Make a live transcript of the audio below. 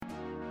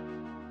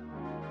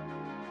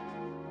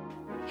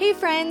Hey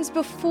friends,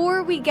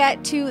 before we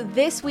get to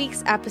this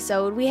week's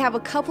episode, we have a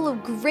couple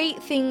of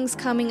great things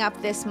coming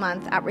up this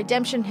month at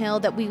Redemption Hill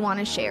that we want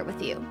to share with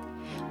you.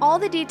 All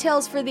the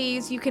details for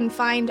these you can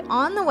find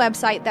on the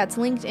website that's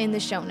linked in the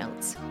show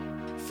notes.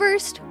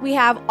 First, we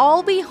have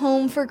I'll Be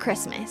Home for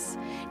Christmas,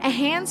 a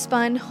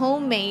hand-spun,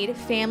 homemade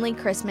family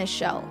Christmas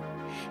show.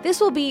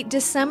 This will be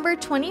December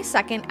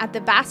 22nd at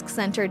the Basque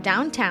Center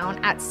downtown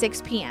at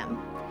 6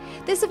 p.m.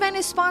 This event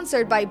is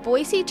sponsored by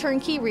Boise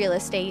Turnkey Real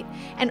Estate,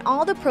 and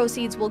all the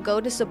proceeds will go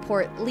to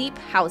support LEAP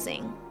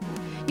Housing.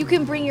 You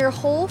can bring your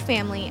whole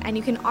family, and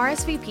you can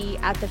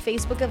RSVP at the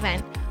Facebook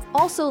event,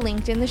 also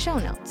linked in the show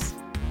notes.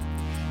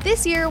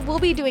 This year, we'll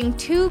be doing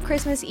 2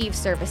 Christmas Eve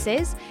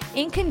services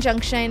in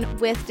conjunction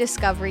with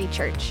Discovery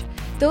Church.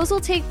 Those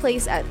will take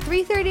place at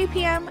 3:30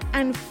 p.m.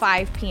 and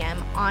 5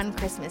 p.m. on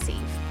Christmas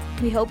Eve.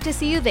 We hope to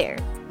see you there.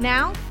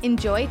 Now,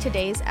 enjoy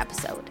today's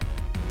episode.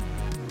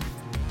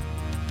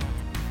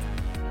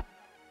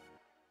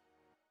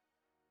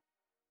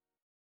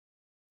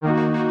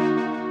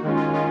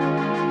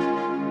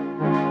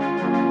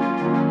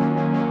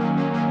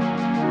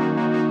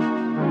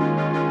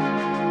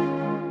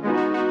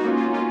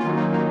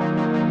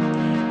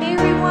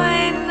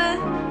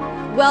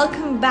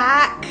 Welcome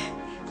back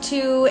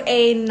to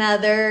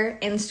another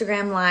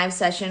Instagram live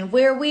session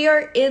where we are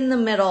in the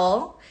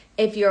middle,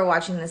 if you're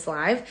watching this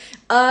live,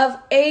 of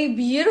a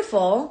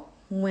beautiful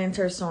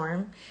winter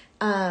storm.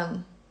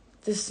 The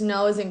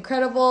snow is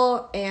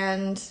incredible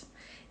and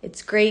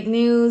it's great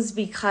news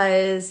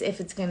because if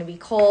it's going to be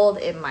cold,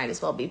 it might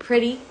as well be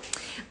pretty.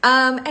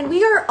 And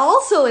we are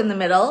also in the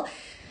middle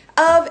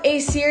of a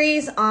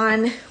series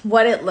on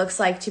what it looks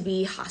like to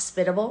be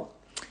hospitable.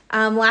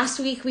 Last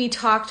week we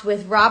talked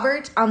with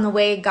Robert on the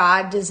way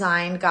God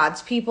designed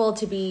God's people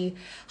to be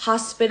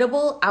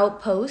hospitable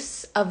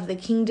outposts of the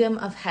kingdom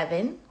of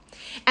heaven.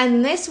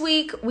 And this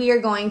week we are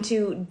going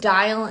to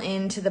dial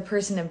into the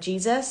person of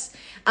Jesus,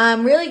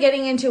 really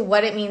getting into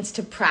what it means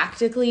to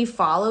practically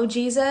follow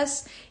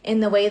Jesus in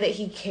the way that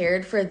he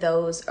cared for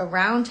those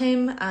around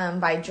him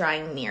by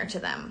drawing near to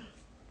them.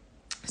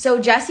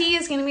 So Jessie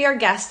is going to be our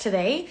guest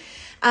today,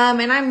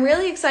 and I'm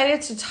really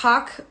excited to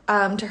talk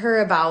to her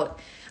about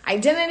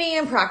identity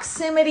and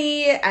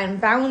proximity and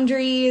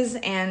boundaries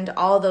and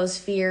all those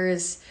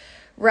fears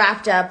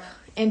wrapped up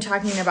in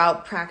talking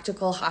about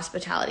practical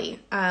hospitality.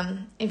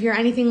 If you're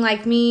anything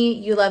like me,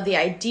 you love the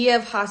idea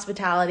of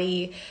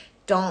hospitality,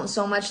 don't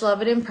so much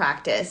love it in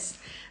practice.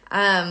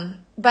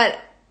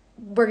 But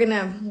we're going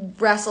to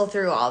wrestle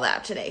through all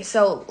that today.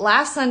 So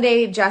last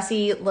Sunday,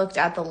 Jessie looked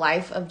at the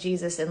life of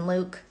Jesus in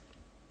Luke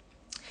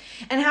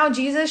and how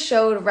Jesus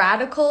showed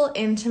radical,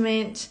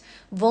 intimate,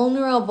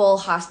 vulnerable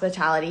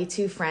hospitality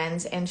to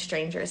friends and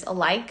strangers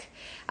alike.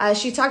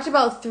 She talked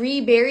about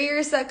 3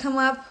 barriers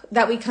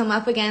that we come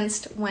up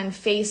against when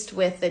faced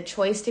with the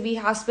choice to be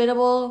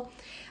hospitable,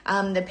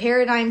 the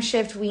paradigm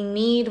shift we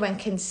need when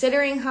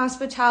considering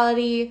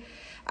hospitality,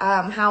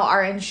 how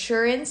our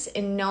assurance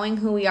in knowing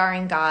who we are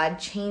in God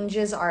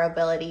changes our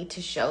ability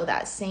to show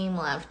that same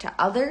love to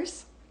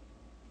others.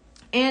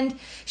 And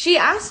she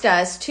asked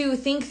us to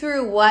think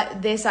through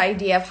what this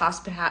idea of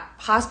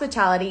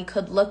hospitality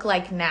could look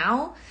like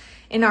now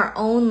in our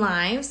own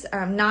lives,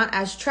 not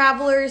as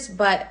travelers,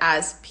 but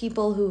as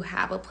people who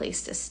have a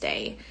place to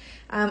stay.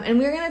 And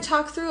we're going to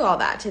talk through all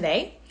that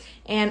today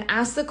and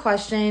ask the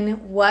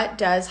question, what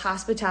does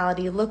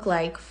hospitality look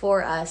like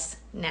for us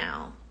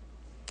now?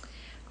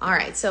 All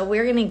right, so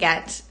we're going to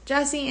get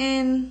Jessie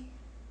in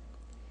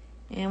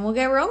and we'll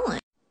get rolling.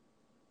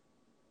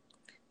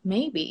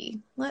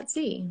 Maybe. Let's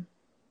see.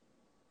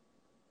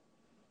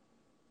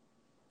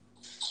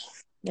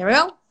 There we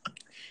go.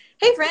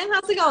 Hey, friend,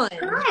 how's it going?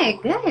 Hi,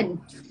 good.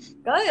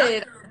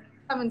 Good.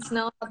 Having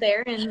snow out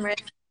there and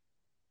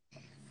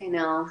I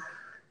know.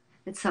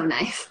 It's so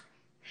nice.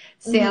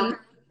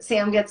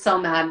 Sam gets so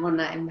mad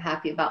when I'm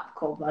happy about the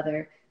cold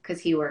weather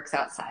because he works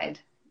outside.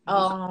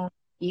 Oh.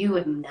 You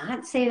would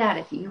not say that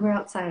if you were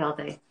outside all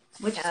day,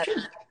 which is true.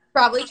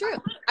 Probably true.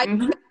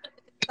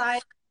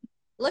 I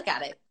look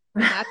at it.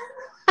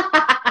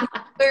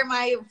 Wear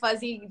my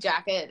fuzzy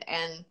jacket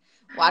and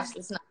watch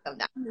the snow come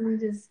down. It'll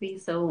just be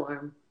so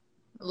warm.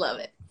 Love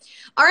it.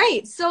 All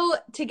right. So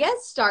to get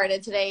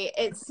started today,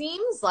 it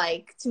seems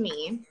like to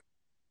me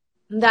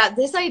that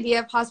this idea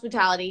of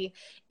hospitality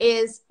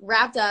is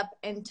wrapped up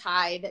and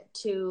tied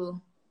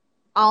to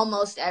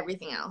almost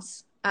everything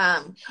else.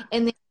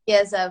 In the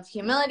ideas of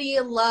humility,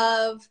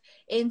 love,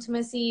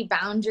 intimacy,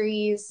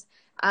 boundaries.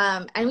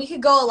 And we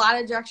could go a lot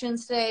of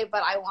directions today,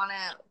 but I want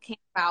to camp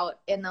out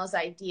in those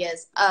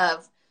ideas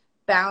of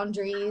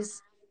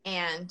boundaries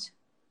and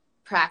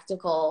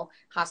practical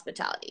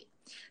hospitality.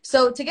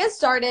 So to get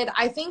started,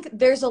 I think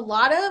there's a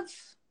lot of,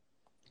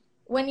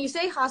 when you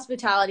say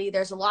hospitality,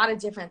 there's a lot of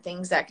different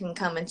things that can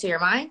come into your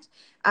mind.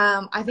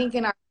 I think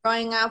in our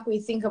growing up, we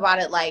think about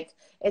it like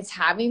it's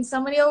having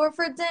somebody over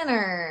for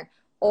dinner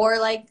or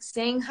like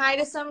saying hi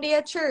to somebody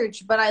at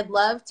church. But I'd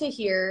love to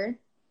hear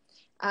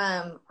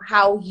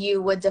how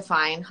you would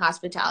define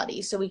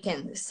hospitality so we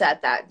can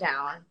set that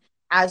down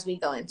as we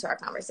go into our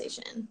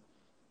conversation.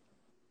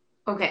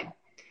 Okay.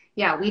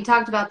 Yeah, we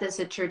talked about this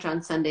at church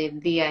on Sunday,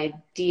 the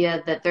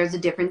idea that there's a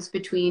difference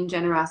between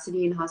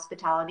generosity and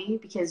hospitality,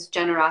 because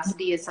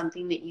generosity is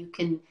something that you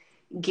can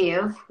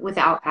give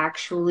without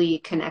actually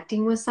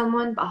connecting with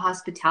someone, but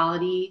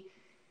hospitality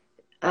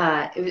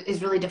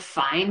is really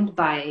defined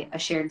by a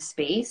shared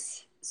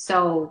space.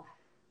 So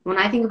when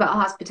I think about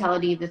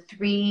hospitality, the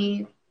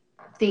three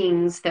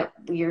things that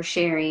you're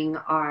sharing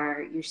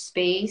are your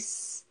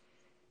space,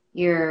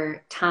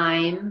 your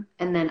time,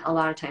 and then a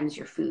lot of times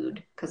your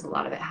food, because a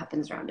lot of it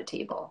happens around a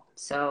table.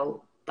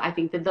 So I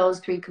think that those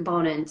three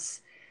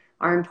components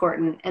are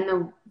important.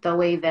 And the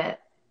way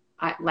that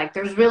I like,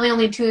 there's really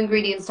only two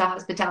ingredients to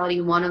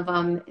hospitality. One of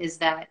them is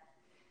that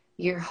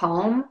you're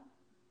home,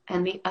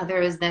 and the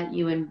other is that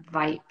you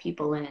invite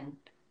people in.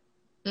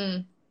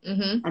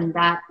 Mm-hmm. And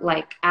that,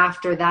 like,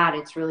 after that,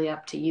 it's really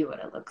up to you what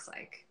it looks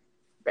like.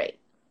 Right.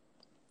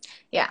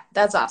 Yeah,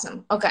 that's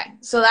awesome. Okay,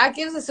 so that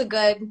gives us a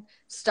good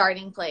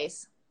starting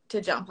place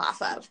to jump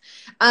off of.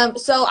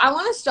 So I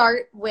want to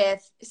start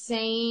with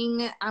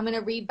saying, I'm going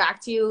to read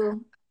back to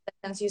you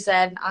since you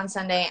said on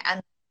Sunday,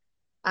 and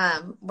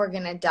we're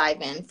going to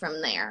dive in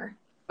from there.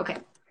 Okay.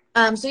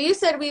 So you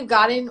said we've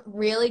gotten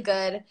really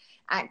good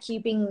at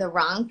keeping the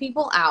wrong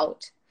people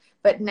out,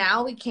 but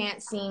now we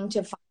can't seem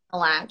to find a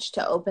latch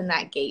to open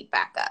that gate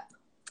back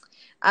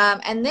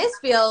up. And this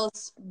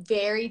feels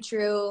very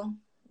true,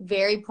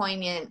 very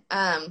poignant.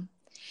 And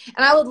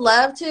I would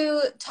love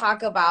to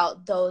talk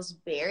about those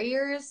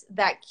barriers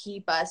that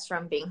keep us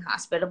from being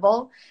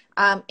hospitable,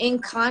 in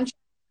contrast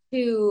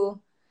to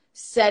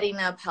setting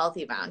up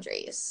healthy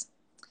boundaries.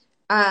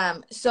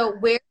 So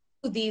where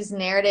do these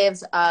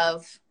narratives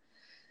of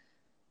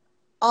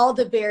all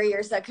the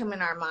barriers that come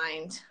in our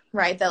mind,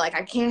 right? That like,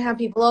 I can't have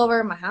people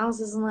over, my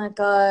house isn't that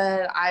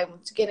good, I'm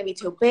going to be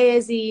too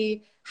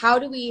busy. How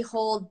do we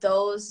hold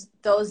those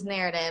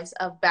narratives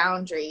of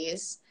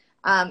boundaries,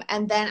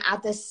 and then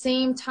at the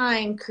same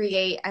time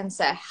create and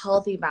set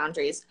healthy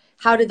boundaries?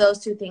 How do those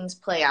two things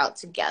play out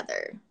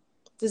together?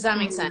 Does that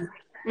make sense?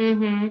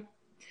 Mm-hmm.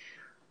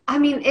 I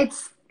mean,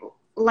 it's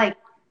like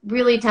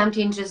really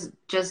tempting to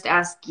just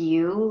ask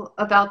you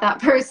about that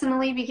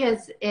personally,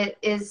 because it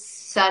is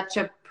such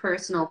a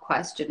personal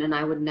question, and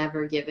I would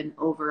never give an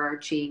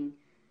overarching,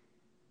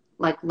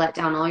 like, let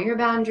down all your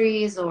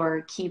boundaries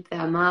or keep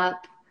them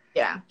up.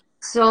 Yeah.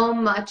 So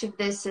much of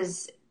this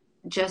is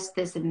just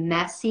this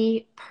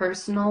messy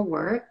personal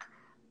work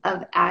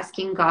of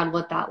asking God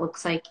what that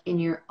looks like in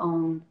your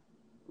own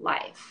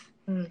life.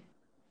 Mm.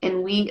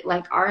 And we,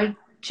 like, our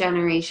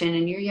generation,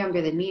 and you're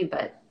younger than me,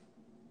 but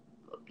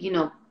you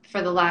know,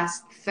 for the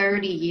last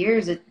 30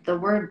 years, the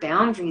word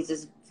boundaries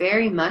has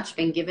very much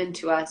been given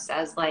to us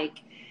as like,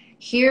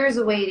 here's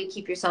a way to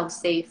keep yourself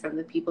safe from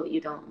the people that you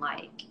don't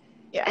like.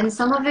 Yeah. And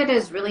some of it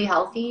is really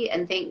healthy,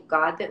 and thank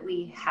God that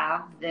we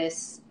have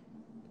this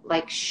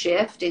like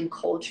shift in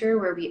culture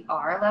where we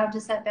are allowed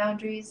to set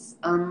boundaries,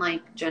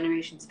 unlike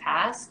generations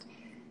past.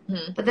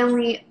 Mm-hmm. But then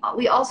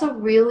we also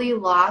really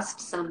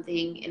lost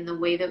something in the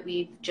way that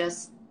we've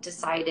just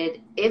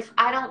decided, if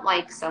I don't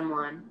like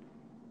someone,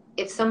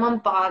 if someone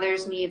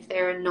bothers me, if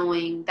they're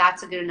annoying,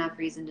 that's a good enough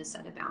reason to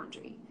set a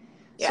boundary.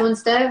 Yeah. So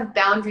instead of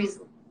boundaries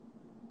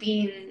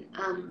being,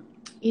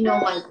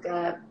 like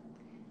a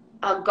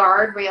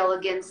guardrail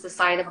against the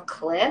side of a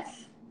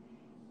cliff,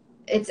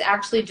 it's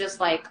actually just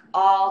like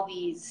all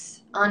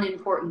these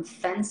unimportant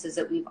fences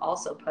that we've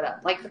also put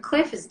up. Like, the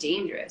cliff is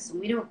dangerous, and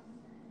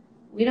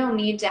we don't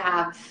need to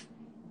have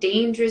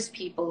dangerous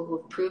people who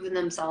have proven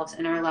themselves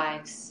in our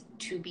lives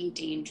to be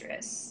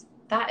dangerous.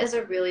 That is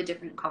a really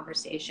different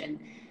conversation.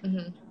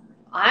 Mm-hmm.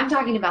 I'm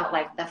talking about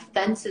like the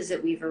fences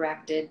that we've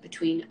erected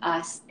between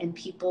us and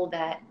people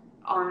that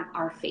aren't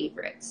our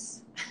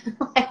favorites.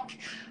 Like,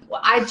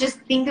 I just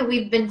think that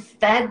we've been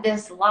fed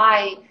this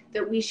lie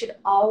that we should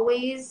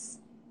always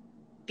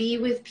be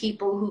with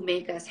people who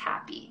make us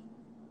happy.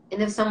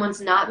 And if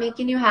someone's not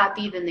making you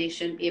happy, then they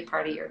shouldn't be a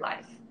part of your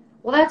life.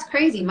 Well, that's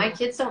crazy. Mm-hmm. My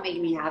kids don't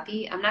make me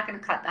happy. I'm not going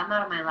to cut them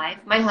out of my life.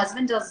 My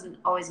husband doesn't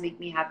always make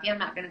me happy. I'm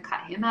not going to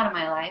cut him out of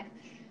my life.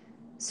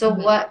 So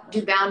mm-hmm. What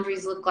do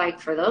boundaries look like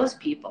for those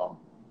people?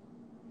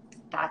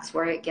 That's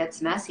where it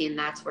gets messy, and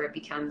that's where it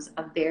becomes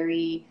a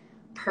very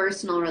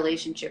personal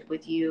relationship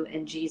with you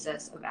and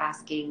Jesus, of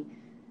asking,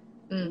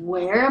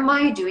 where am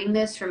I doing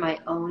this for my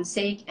own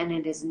sake, and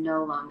it is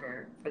no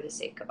longer for the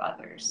sake of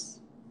others?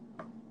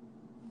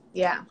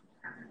 Yeah.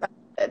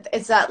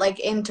 It's that like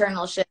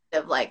internal shift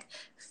of like,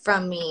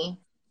 from me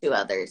to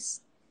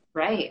others.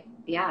 Right.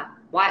 Yeah.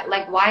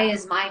 Why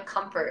is my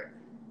comfort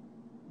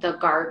the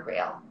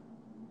guardrail?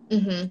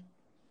 Mm-hmm.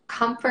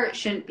 Comfort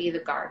shouldn't be the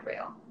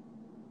guardrail,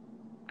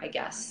 I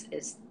guess,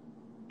 is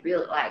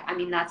really, like, I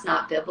mean, that's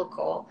not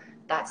biblical.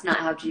 That's not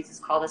how Jesus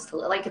called us to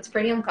live. Like, it's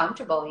pretty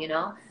uncomfortable, you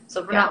know?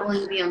 So if we're not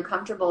willing to be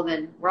uncomfortable,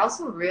 then we're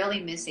also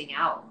really missing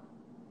out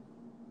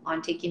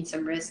on taking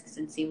some risks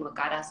and seeing what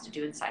God has to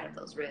do inside of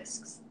those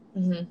risks.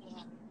 Mm-hmm.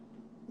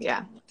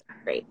 Yeah.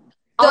 Great.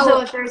 Also,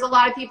 if there's a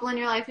lot of people in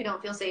your life who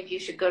don't feel safe, you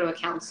should go to a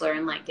counselor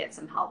and like get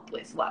some help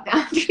with what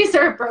boundaries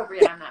are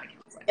appropriate. I'm not a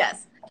counselor.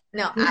 Yes.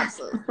 No,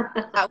 absolutely.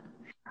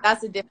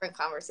 that's a different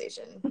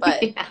conversation.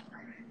 But Yeah.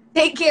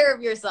 take care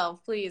of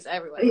yourself, please,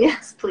 everyone.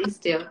 Yes, please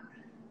do.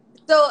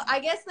 So I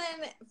guess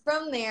then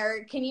from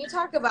there, can you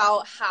talk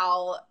about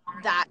how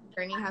that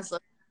journey has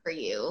looked for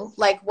you?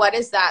 Like, what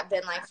has that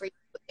been like for you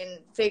in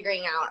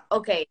figuring out,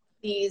 okay,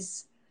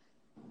 these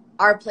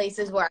are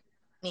places where I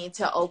need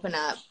to open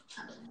up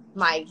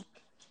my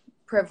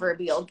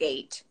proverbial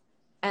gate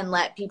and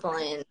let people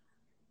in?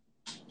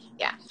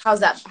 Yeah. How's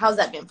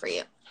that been for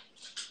you?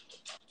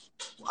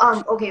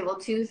 Okay, well,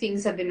 two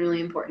things have been really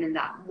important in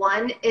that.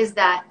 One is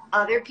that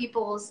other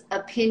people's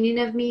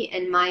opinion of me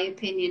and my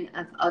opinion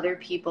of other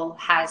people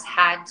has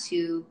had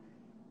to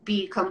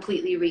be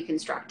completely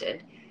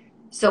reconstructed.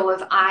 So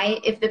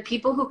if the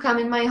people who come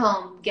in my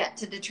home get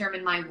to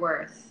determine my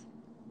worth,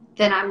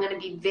 then I'm going to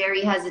be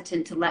very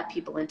hesitant to let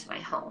people into my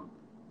home.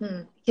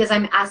 Because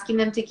I'm asking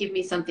them to give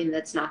me something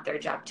that's not their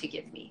job to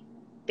give me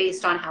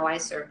based on how I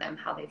serve them,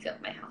 how they feel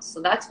at my house.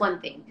 So that's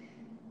one thing,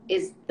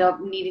 is the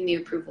needing the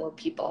approval of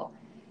people.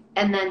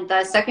 And then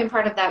the second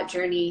part of that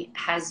journey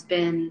has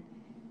been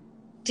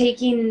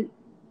taking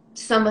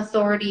some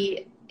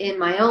authority in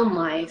my own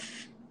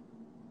life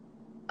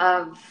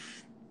of,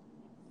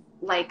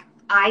 like,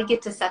 I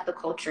get to set the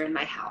culture in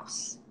my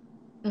house.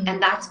 Mm-hmm.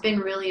 And that's been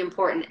really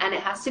important. And it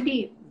has to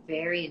be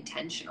very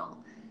intentional.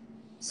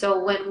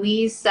 So when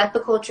we set the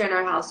culture in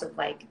our house of,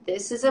 like,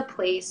 this is a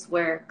place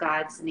where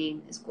God's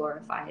name is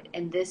glorified,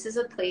 and this is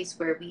a place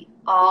where we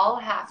all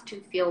have to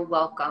feel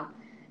welcome,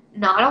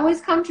 not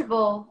always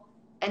comfortable,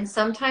 and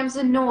sometimes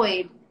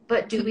annoyed,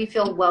 but do we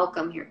feel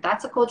welcome here?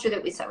 That's a culture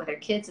that we set with our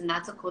kids, and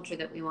that's a culture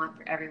that we want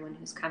for everyone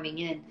who's coming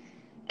in.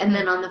 And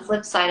then on the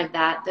flip side of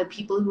that, the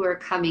people who are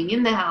coming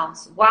in the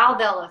house, while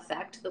they'll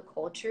affect the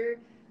culture,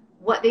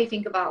 what they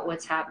think about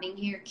what's happening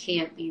here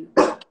can't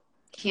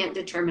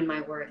determine my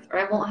worth, or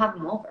I won't have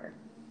them over.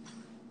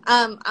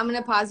 I'm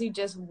gonna pause you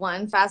just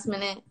one fast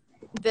minute.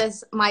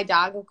 My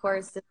dog, of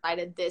course,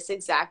 decided this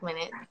exact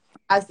minute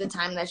as the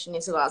time that she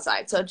needs to go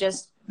outside. So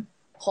just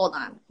hold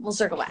on. We'll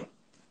circle back.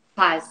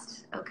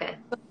 Paused. Okay.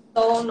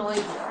 So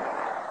noisy.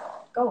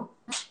 Go.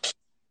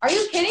 Are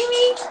you kidding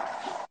me?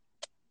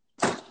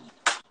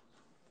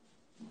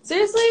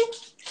 Seriously?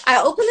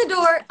 I open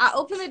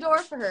the door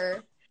for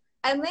her,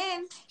 and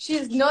then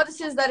she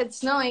notices that it's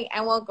snowing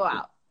and won't go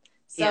out.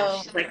 So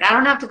yeah, she's like, I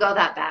don't have to go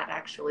that bad,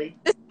 actually.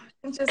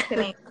 I'm just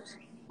kidding.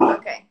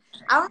 Okay.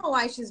 I don't know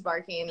why she's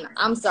barking.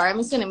 I'm sorry. I'm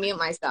just going to mute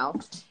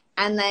myself,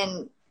 and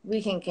then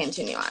we can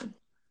continue on.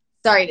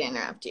 Sorry to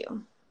interrupt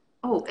you.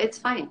 Oh, it's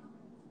fine.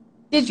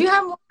 Did you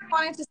have more you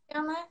wanted to say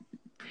on that?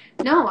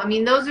 No, I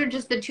mean, those are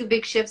just the two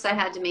big shifts I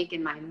had to make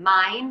in my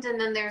mind. And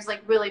then there's,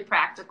 like, really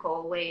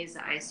practical ways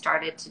I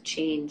started to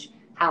change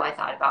how I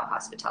thought about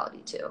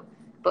hospitality too.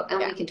 And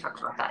we can talk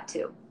about that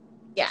too.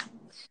 Yeah.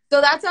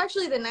 So that's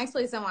actually the next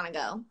place I want to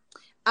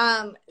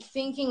go.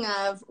 Thinking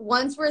of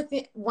once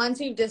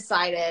we've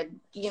decided,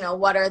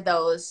 what are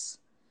those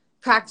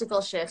practical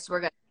shifts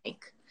we're going to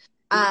make?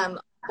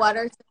 What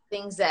are some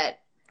things that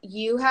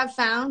you have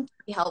found to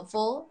be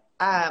helpful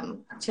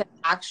to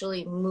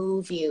actually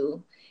move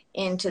you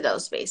into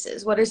those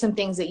spaces? What are some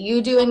things that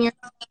you do in your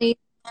family?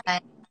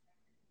 And,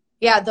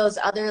 those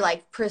other,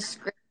 like,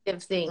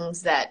 prescriptive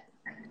things that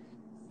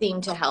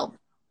seem to help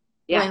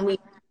when we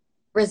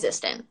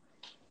resistant.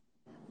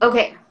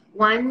 Okay,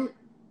 one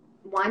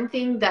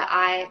thing that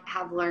I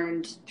have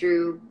learned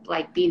through,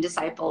 like, being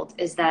discipled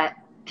is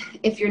that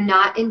if you're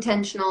not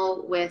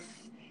intentional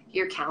with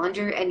your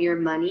calendar and your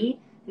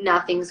money,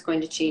 nothing's going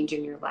to change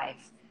in your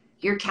life.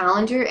 Your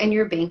calendar and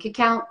your bank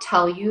account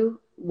tell you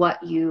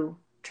what you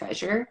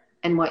treasure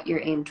and what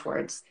you're aimed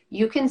towards.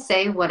 You can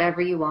say whatever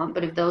you want,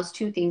 but if those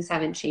two things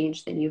haven't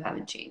changed, then you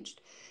haven't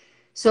changed.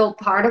 So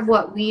part of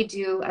what we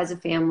do as a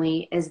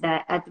family is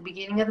that at the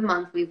beginning of the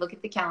month, we look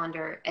at the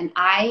calendar, and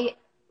I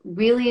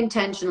really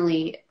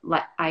intentionally,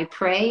 I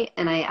pray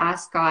and I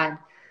ask God,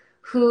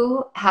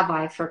 who have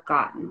I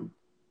forgotten?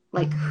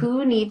 Like,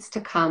 who needs to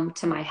come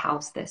to my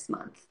house this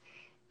month?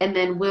 And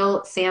then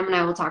Sam and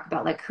I will talk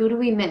about, like, who do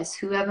we miss?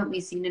 Who haven't we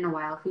seen in a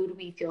while? Who do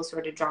we feel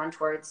sort of drawn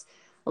towards?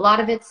 A lot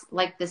of it's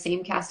like the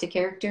same cast of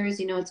characters,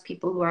 it's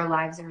people who our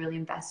lives are really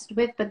invested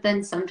with. But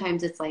then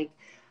sometimes it's like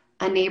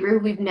a neighbor who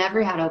we've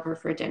never had over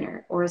for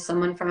dinner, or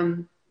someone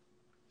from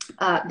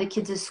the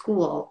kids'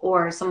 school,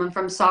 or someone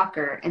from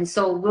soccer. And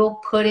so we'll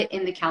put it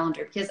in the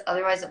calendar because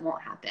otherwise it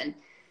won't happen.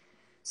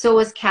 So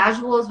as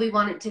casual as we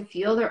want it to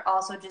feel, there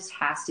also just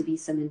has to be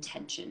some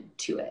intention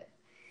to it.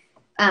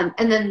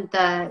 And then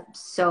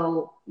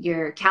so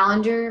your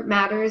calendar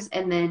matters,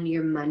 and then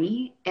your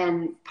money.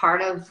 And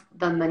part of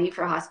the money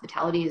for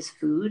hospitality is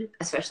food,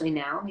 especially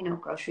now,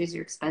 groceries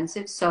are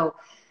expensive. So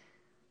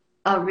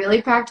a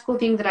really practical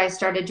thing that I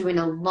started doing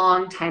a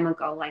long time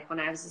ago, like when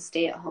I was a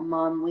stay-at-home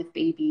mom with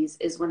babies,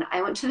 is when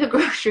I went to the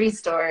grocery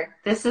store.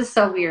 This is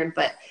so weird,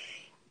 but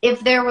if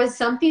there was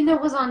something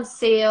that was on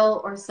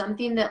sale or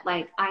something that,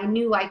 like, I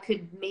knew I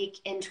could make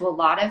into a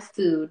lot of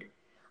food,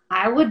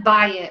 I would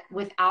buy it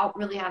without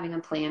really having a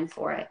plan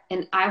for it.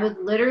 And I would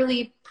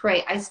literally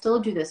pray. I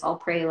still do this. I'll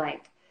pray,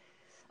 like,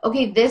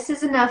 okay, this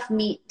is enough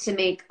meat to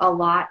make a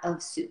lot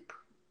of soup.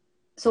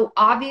 So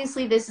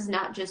obviously this is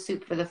not just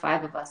soup for the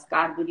 5 of us.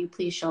 God, would you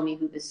please show me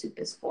who this soup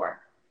is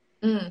for?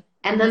 Mm-hmm.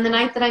 And then the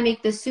night that I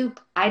make the soup,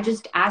 I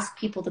just ask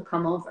people to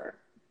come over.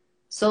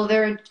 So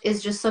there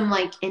is just some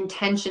like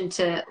intention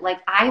to, like,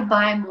 I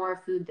buy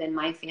more food than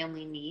my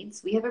family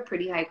needs. We have a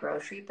pretty high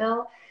grocery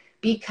bill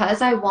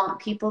because I want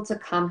people to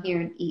come here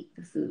and eat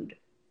the food.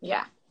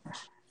 Yeah,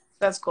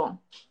 that's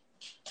cool.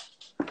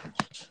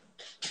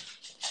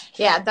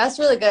 Yeah, that's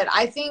really good.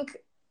 I think,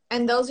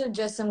 and those are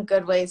just some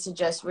good ways to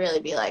just really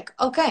be like,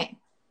 okay,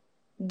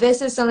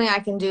 this is something I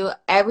can do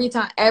every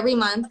time, every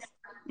month.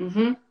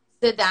 Mm-hmm.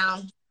 Sit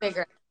down,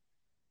 figure it out.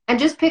 And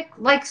just pick,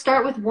 like,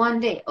 start with one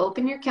day.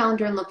 Open your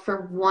calendar and look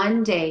for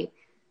one day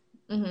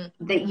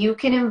that you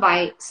can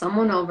invite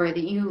someone over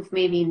that you've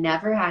maybe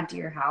never had to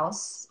your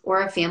house,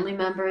 or a family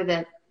member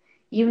that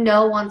you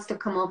know wants to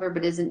come over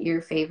but isn't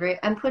your favorite,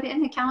 and put it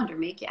in the calendar.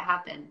 Make it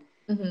happen.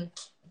 Mm-hmm.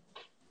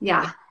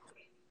 Yeah.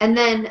 And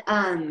then,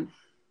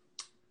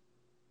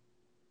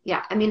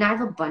 yeah, I mean, I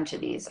have a bunch of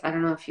these. I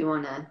don't know if you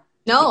want to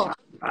No. talk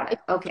about it.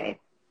 Okay.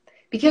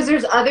 Because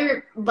there's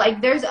other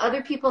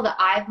people that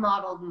I've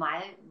modeled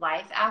my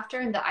life after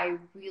and that I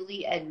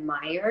really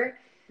admire.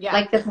 Yeah.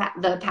 Like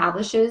the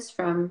Pavlishes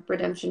from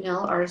Redemption Hill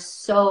are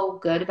so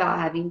good about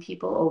having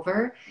people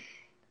over.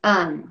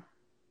 And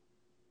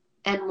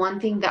one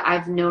thing that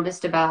I've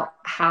noticed about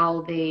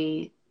how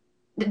they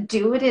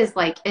do it is,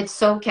 like, it's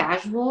so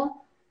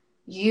casual.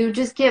 You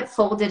just get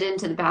folded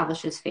into the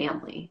Pavlishes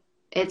family.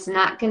 It's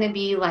not going to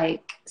be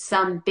like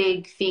some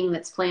big thing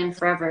that's planned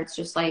forever. It's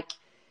just like,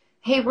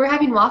 hey, we're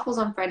having waffles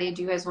on Friday.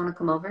 Do you guys want to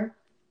come over?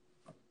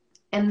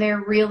 And they're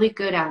really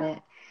good at it.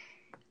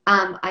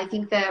 I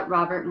think that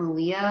Robert and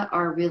Malia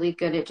are really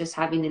good at just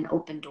having an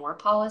open door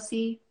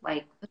policy.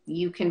 Like,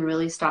 you can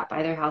really stop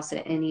by their house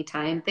at any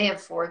time. They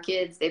have 4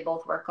 kids. They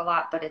both work a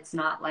lot, but it's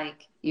not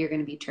like you're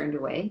going to be turned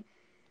away,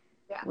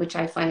 which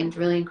I find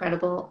really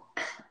incredible.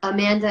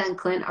 Amanda and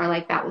Clint are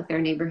like that with their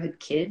neighborhood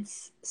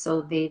kids.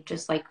 So they've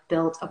just like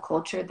built a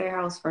culture at their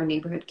house where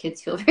neighborhood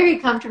kids feel very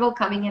comfortable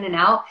coming in and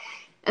out.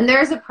 And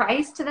there's a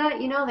price to that.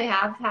 You know, they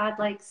have had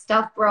like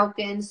stuff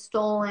broken,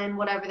 stolen,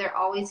 whatever. They're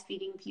always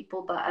feeding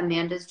people, but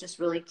Amanda's just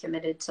really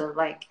committed to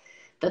like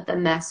that the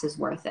mess is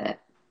worth it.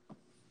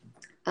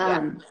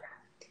 And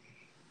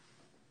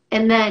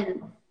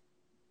then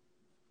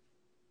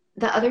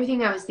the other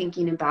thing I was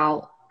thinking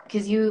about,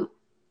 because you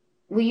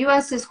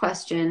asked this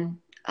question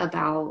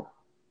about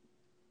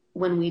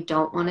when we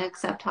don't want to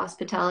accept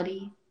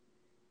hospitality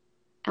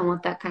and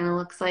what that kind of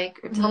looks like.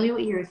 Or tell me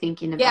what you were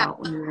thinking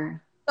about when you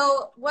were...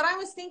 So what I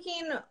was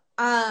thinking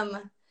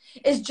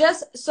is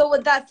just, so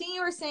with that thing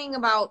you were saying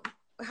about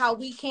how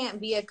we can't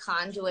be a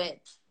conduit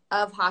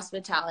of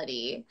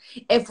hospitality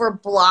if we're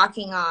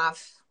blocking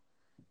off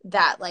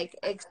that like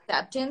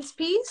acceptance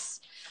piece.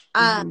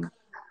 And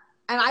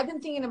I've been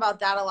thinking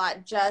about that a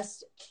lot,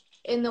 just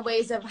in the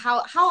ways of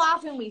how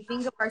often we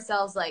think of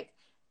ourselves like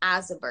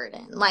as a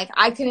burden. Like,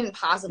 I couldn't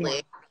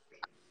possibly,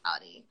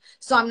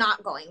 so I'm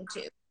not going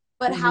to.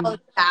 But how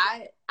that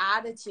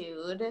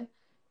attitude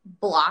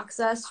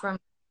blocks us from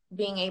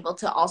being able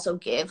to also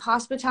give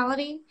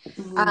hospitality.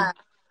 Kind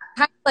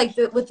of like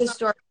with the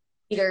story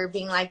of Peter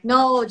being like,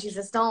 no,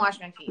 Jesus, don't wash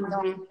my feet.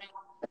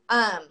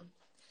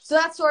 So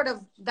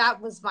that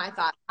was my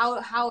thought.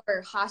 How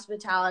are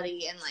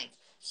hospitality and like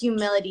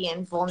humility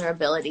and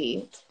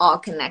vulnerability all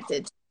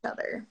connected to each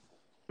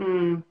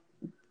other?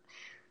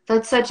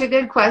 That's such a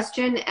good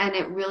question, and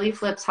it really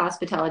flips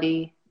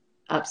hospitality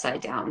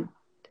upside down.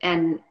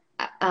 And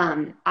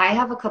I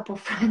have a couple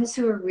friends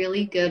who are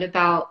really good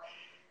about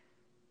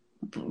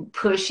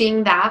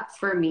pushing that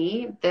for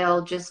me.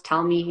 They'll just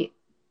tell me,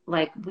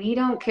 like, we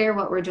don't care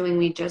what we're doing,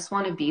 we just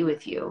want to be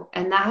with you.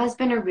 And that has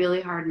been a really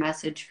hard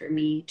message for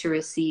me to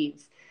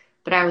receive.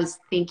 But I was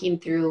thinking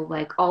through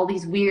like all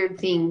these weird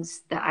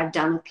things that I've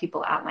done with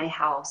people at my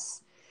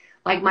house.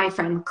 Like, my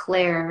friend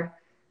Claire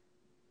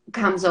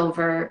comes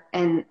over,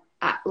 and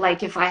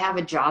like, if I have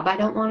a job I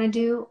don't want to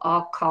do,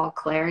 I'll call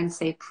Claire and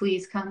say,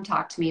 please come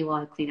talk to me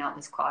while I clean out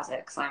this closet,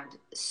 because I'm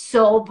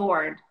so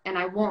bored and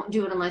I won't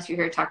do it unless you're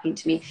here talking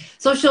to me.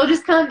 So she'll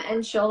just come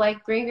and she'll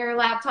like bring her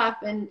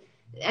laptop and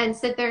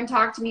sit there and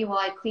talk to me while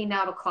I clean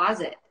out a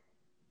closet.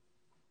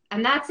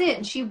 And that's it.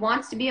 And she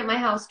wants to be at my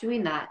house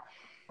doing that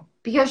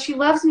because she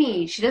loves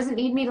me. She doesn't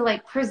need me to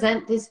like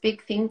present this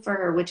big thing for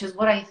her, which is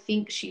what I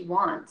think she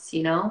wants,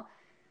 you know?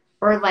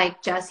 Or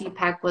like Jessie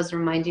Peck was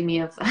reminding me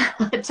of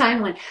a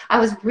time when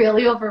I was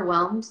really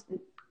overwhelmed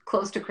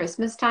close to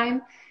Christmas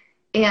time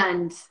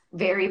and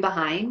very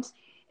behind.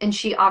 And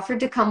she offered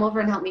to come over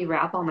and help me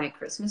wrap all my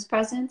Christmas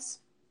presents,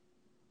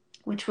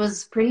 which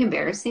was pretty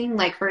embarrassing.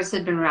 Like, hers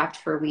had been wrapped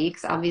for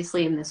weeks,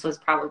 obviously, and this was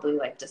probably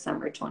like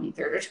December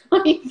 23rd or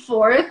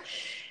 24th.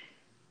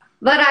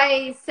 But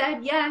I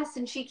said yes,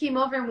 and she came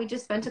over and we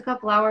just spent a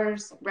couple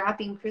hours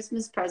wrapping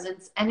Christmas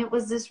presents, and it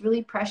was this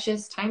really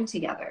precious time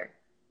together.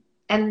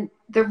 And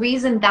the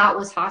reason that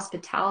was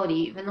hospitality,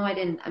 even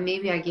though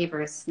maybe I gave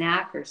her a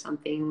snack or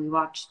something, we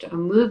watched a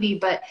movie,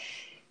 but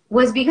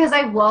was because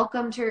I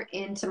welcomed her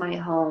into my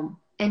home.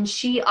 And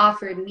she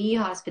offered me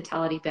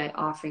hospitality by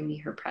offering me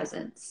her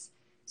presence.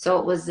 So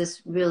it was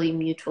this really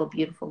mutual,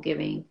 beautiful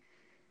giving.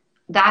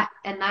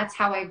 And that's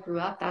how I grew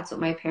up. That's what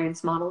my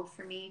parents modeled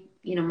for me.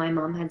 You know, my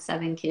mom had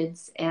 7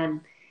 kids,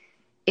 and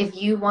if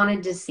you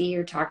wanted to see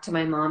or talk to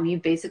my mom, you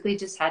basically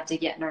just had to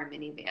get in our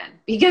minivan,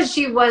 because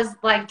she was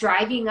like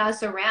driving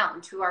us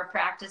around to our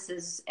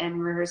practices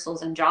and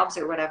rehearsals and jobs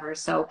or whatever.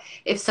 So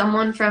if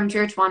someone from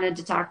church wanted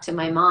to talk to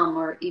my mom,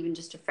 or even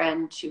just a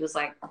friend, she was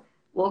like,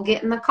 we'll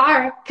get in the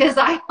car, because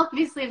I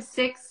obviously have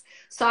 6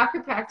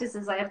 soccer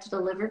practices I have to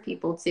deliver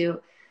people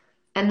to.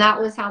 And that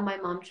was how my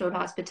mom showed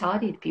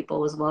hospitality to people,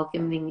 was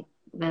welcoming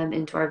them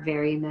into our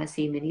very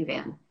messy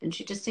minivan. And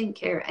she just didn't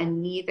care,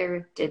 and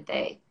neither did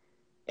they.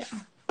 Yeah.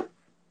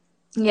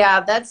 Yeah,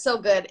 that's so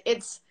good.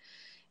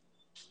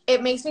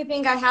 It makes me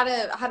think I had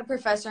a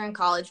professor in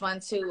college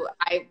once who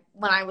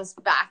when I was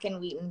back in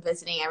Wheaton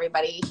visiting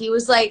everybody, he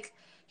was like,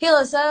 "Hey,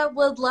 Alyssa,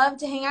 would love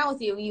to hang out with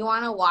you. You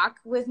want to walk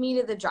with me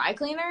to the dry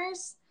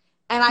cleaners?"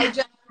 And I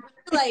just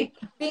like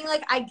being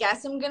like, I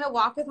guess I'm gonna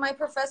walk with my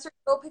professor to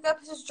go pick up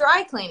his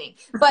dry cleaning.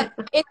 But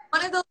it's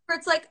one of those where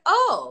it's like,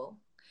 oh,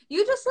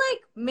 you just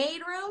like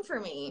made room for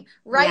me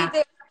right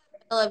there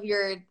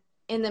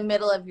in the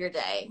middle of your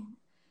day.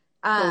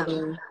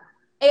 Totally.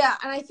 Yeah,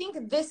 and I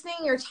think this thing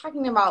you're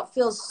talking about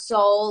feels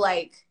so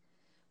like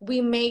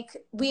we make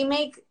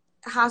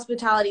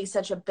hospitality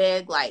such a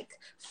big like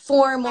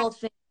formal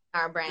thing in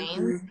our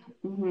brains.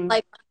 Mm-hmm. Mm-hmm.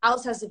 Like the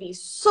house has to be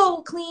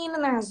so clean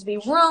and there has to be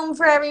room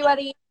for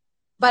everybody,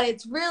 but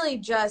it's really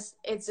just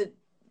it's a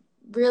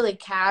really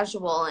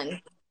casual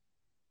and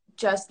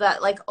just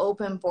that like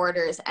open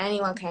borders,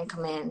 anyone can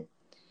come in.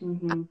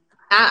 Mm-hmm.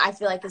 That I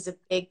feel like is a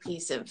big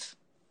piece of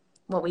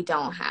what we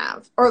don't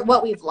have, or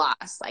what we've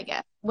lost, I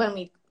guess, when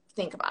we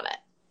think about it.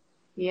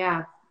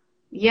 Yeah.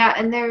 Yeah.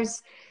 And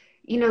there's,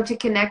 you know, to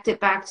connect it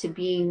back to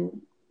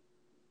being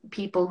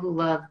people who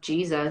love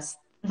Jesus,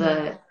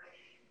 Mm-hmm.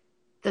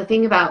 the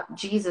thing about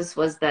Jesus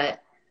was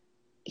that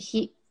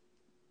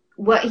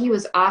what he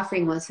was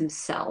offering was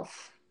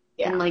himself.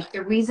 Yeah. And like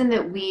the reason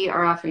that we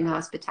are offering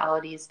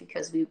hospitality is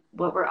because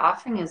what we're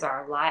offering is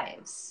our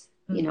lives,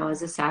 you know,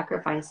 as a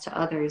sacrifice to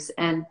others.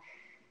 And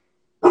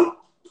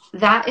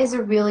that is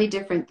a really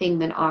different thing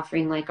than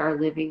offering like our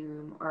living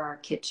room or our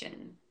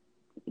kitchen.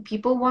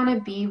 People want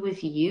to be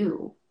with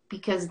you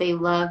because they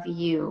love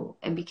you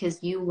and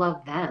because you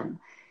love them.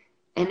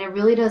 And it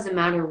really doesn't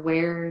matter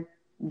where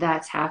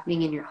that's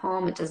happening in your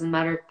home. It doesn't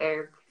matter if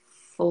they're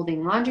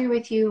folding laundry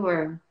with you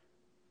or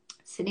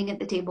sitting at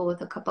the table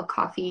with a cup of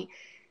coffee.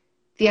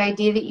 The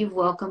idea that you've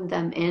welcomed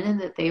them in and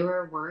that they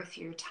were worth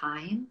your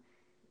time,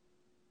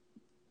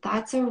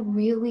 that's a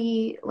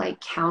really like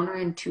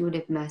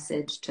counterintuitive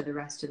message to the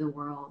rest of the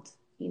world.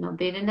 You know,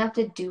 they didn't have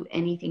to do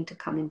anything to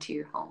come into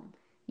your home.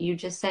 You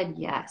just said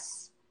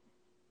yes.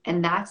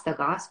 And that's the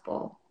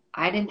gospel.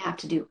 I didn't have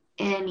to do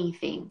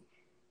anything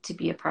to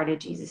be a part of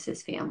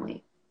Jesus's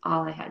family.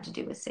 All I had to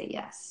do was say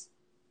yes.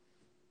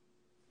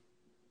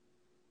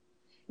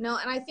 No,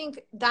 and I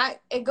think that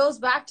it goes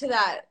back to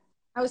that.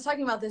 I was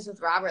talking about this with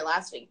Robert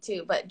last week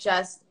too, but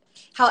just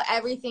how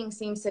everything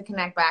seems to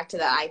connect back to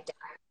that identity.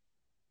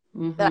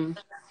 Mm-hmm.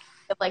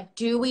 Like,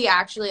 do we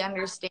actually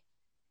understand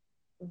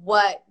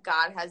what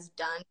God has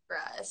done for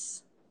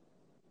us?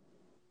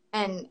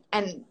 And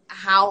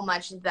how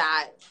much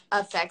that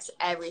affects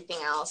everything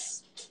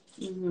else.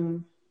 Mm-hmm.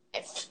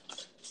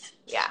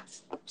 Yeah,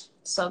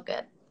 so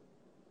good.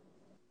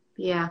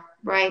 Yeah,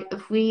 right.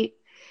 If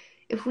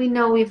we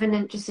know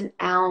even just an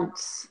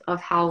ounce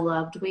of how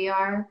loved we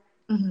are,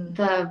 Mm-hmm.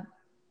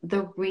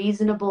 the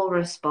reasonable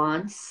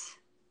response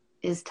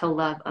is to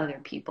love other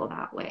people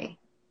that way.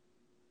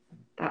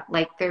 That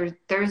like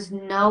there's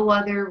no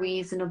other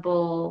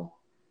reasonable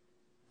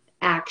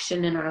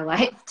action in our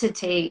life to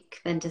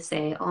take than to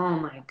say, oh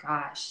my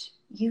gosh,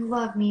 you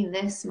love me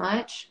this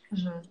much.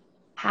 Mm-hmm.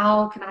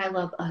 How can I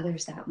love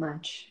others that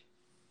much?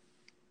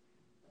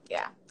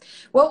 Yeah.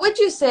 What would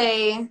you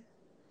say?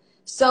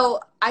 So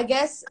I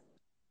guess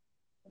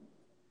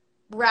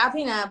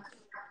wrapping up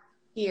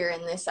here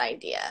in this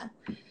idea,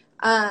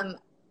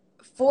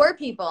 for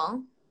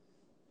people,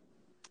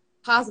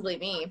 possibly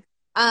me,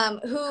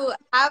 who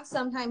have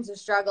sometimes a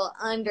struggle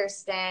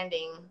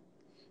understanding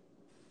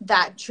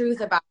that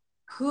truth about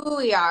who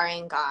we are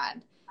in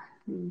God,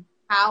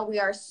 how we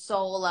are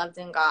so loved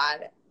in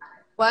God.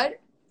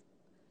 What,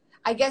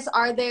 I guess,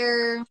 are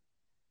there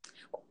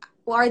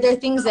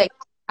things that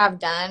you have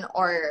done,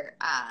 or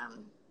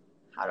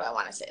how do I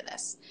want to say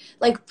this?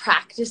 Like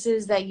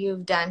practices that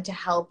you've done to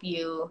help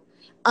you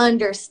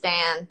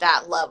understand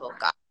that love of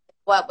God?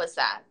 What was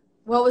that?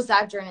 What was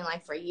that journey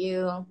like for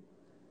you?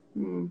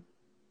 Mm.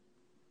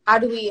 How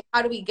do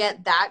we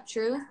get that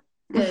truth?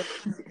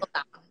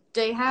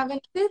 Do you have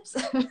any tips?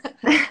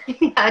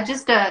 Yeah,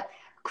 just a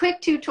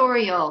quick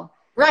tutorial.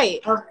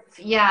 Right.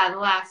 Yeah, the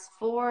last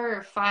 4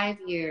 or 5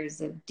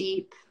 years of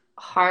deep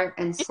heart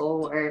and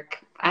soul work.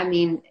 I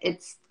mean,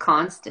 it's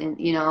constant,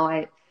 you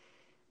know.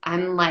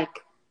 I'm like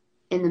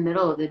in the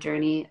middle of the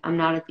journey. I'm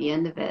not at the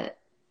end of it.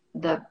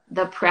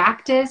 The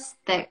practice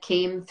that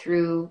came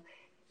through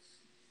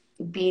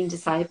being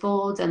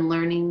discipled and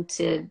learning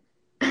to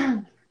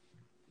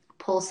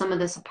pull some of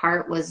this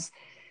apart was,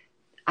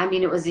 I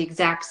mean, it was the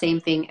exact same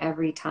thing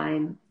every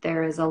time.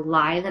 There is a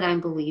lie that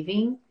I'm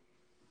believing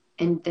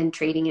and then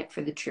trading it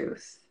for the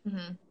truth.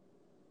 Mm-hmm.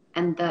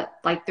 And the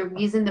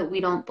reason that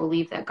we don't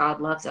believe that God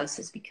loves us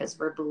is because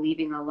we're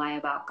believing a lie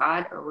about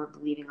God, or we're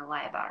believing a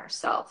lie about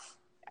ourselves.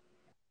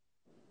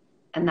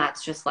 And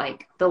that's just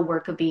like the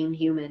work of being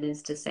human,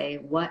 is to say,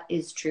 what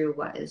is true,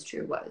 what is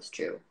true, what is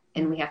true.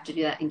 And we have to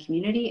do that in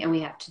community, and we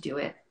have to do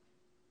it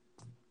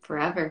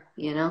forever,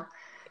 you know?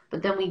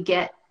 But then it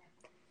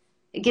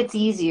gets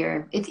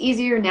easier. It's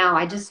easier now.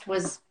 I just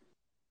was.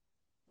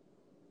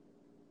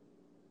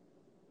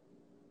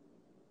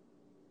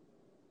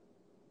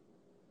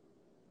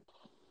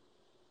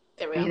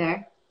 There we Are go. you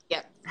there?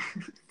 Yep.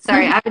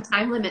 Sorry, I have a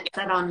time limit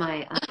set on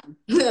my.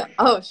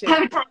 Oh, shit. I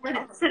have a time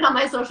limit set on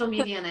my social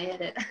media, and I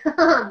hit it.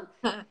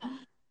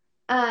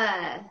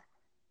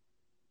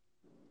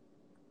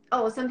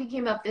 Something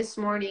came up this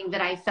morning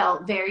that I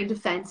felt very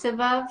defensive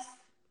of,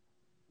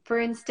 for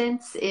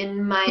instance,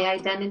 in my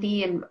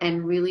identity,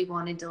 and really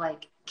wanted to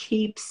like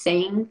keep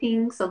saying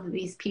things so that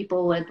these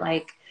people would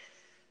like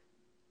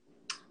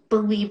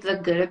believe the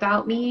good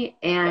about me.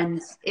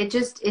 And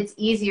it's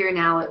easier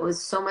now. It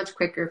was so much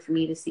quicker for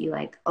me to see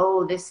like,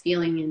 oh, this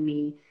feeling in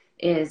me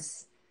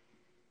is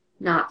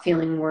not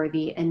feeling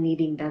worthy and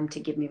needing them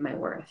to give me my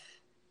worth.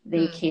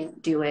 They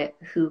can't do it.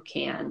 Who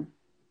can?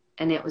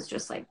 And it was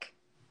just like,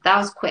 that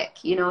was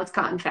quick. You know, it's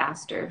gotten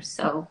faster.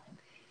 So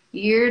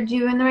you're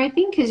doing the right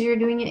thing because you're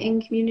doing it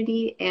in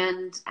community.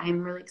 And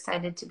I'm really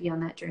excited to be on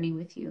that journey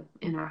with you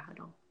in our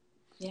huddle.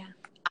 Yeah,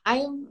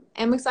 I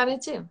am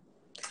excited too.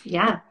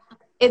 Yeah.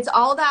 It's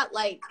all that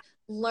like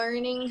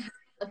learning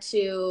how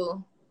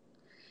to,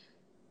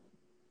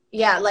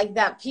 like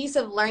that piece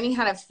of learning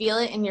how to feel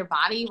it in your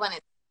body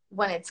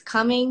when it's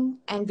coming,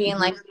 and being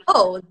like,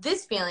 oh,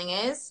 this feeling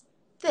is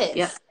this.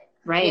 Yep.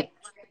 Right. You know,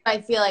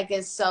 I feel like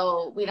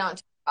we don't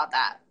talk about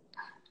that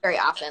very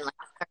often, like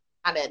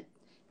how to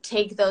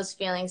take those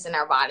feelings in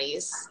our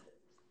bodies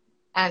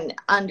and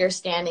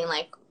understanding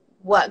like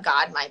what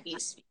God might be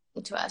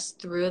speaking to us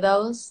through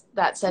those.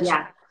 That's such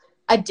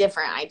a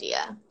different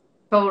idea.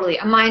 Totally.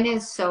 Mine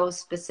is so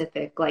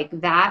specific. Like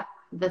that,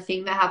 the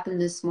thing that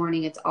happened this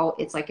morning, it's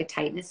like a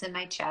tightness in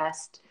my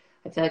chest.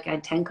 I feel like I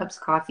had 10 cups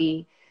of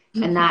coffee.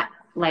 And that,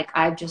 like,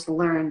 I've just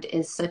learned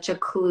is such a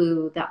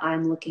clue that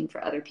I'm looking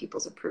for other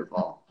people's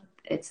approval.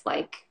 It's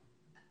like,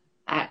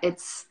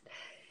 it's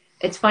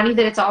funny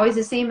that it's always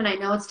the same. And I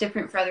know it's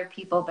different for other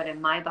people, but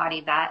in my body,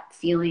 that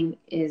feeling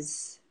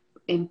is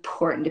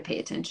important to pay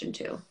attention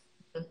to.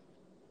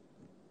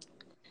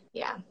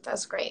 Yeah,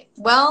 that's great.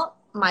 Well,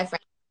 my friend,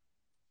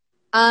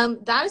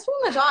 that is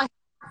pretty much all I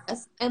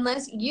have,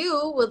 unless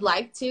you would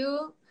like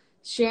to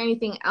share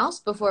anything else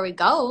before we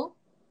go.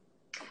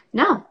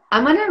 No,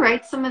 I'm going to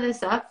write some of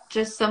this up,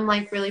 just some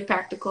like really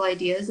practical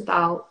ideas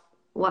about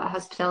what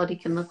hospitality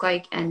can look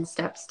like and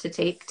steps to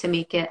take to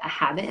make it a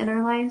habit in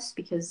our lives,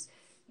 because,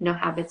 you know,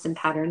 habits and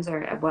patterns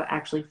are what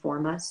actually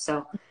form us.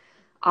 So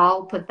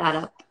I'll put that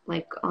up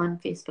like on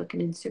Facebook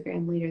and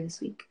Instagram later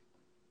this week.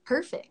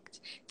 Perfect.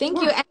 Thank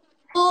you. And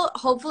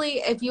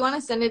hopefully, if you want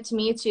to send it to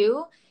me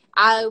too,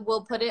 I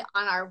will put it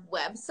on our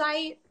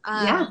website,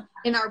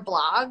 in our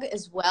blog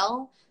as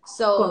well.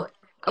 So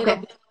it'll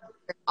be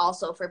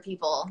also for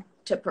people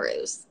to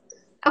peruse.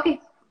 Okay.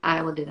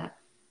 I will do that.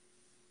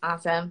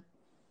 Awesome.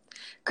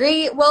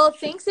 Great. Well,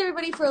 thanks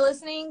everybody for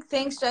listening.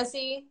 Thanks,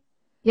 Jesse.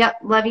 Yep.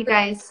 Love you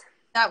guys.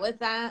 With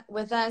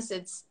us.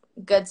 It's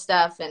good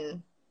stuff,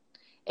 and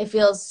it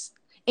feels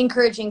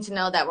encouraging to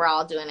know that we're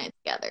all doing it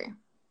together.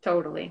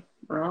 Totally.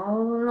 We're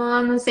all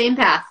on the same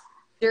path.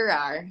 Sure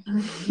are.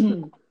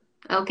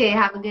 Okay.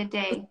 Have a good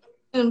day.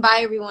 Bye,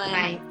 everyone.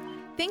 Bye.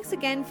 Thanks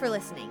again for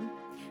listening.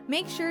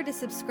 Make sure to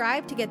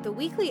subscribe to get the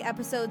weekly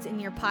episodes in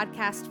your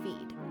podcast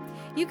feed.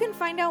 You can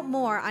find out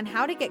more on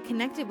how to get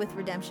connected with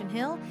Redemption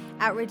Hill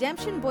at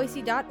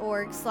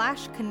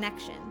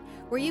redemptionboise.org/connection,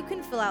 where you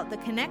can fill out the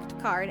Connect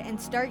card and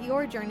start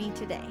your journey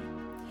today.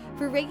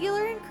 For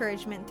regular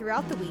encouragement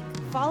throughout the week,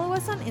 follow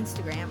us on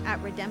Instagram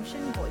at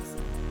Redemption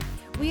Boise.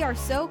 We are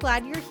so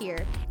glad you're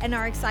here and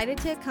are excited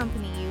to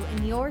accompany you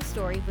in your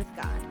story with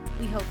God.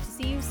 We hope to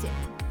see you soon.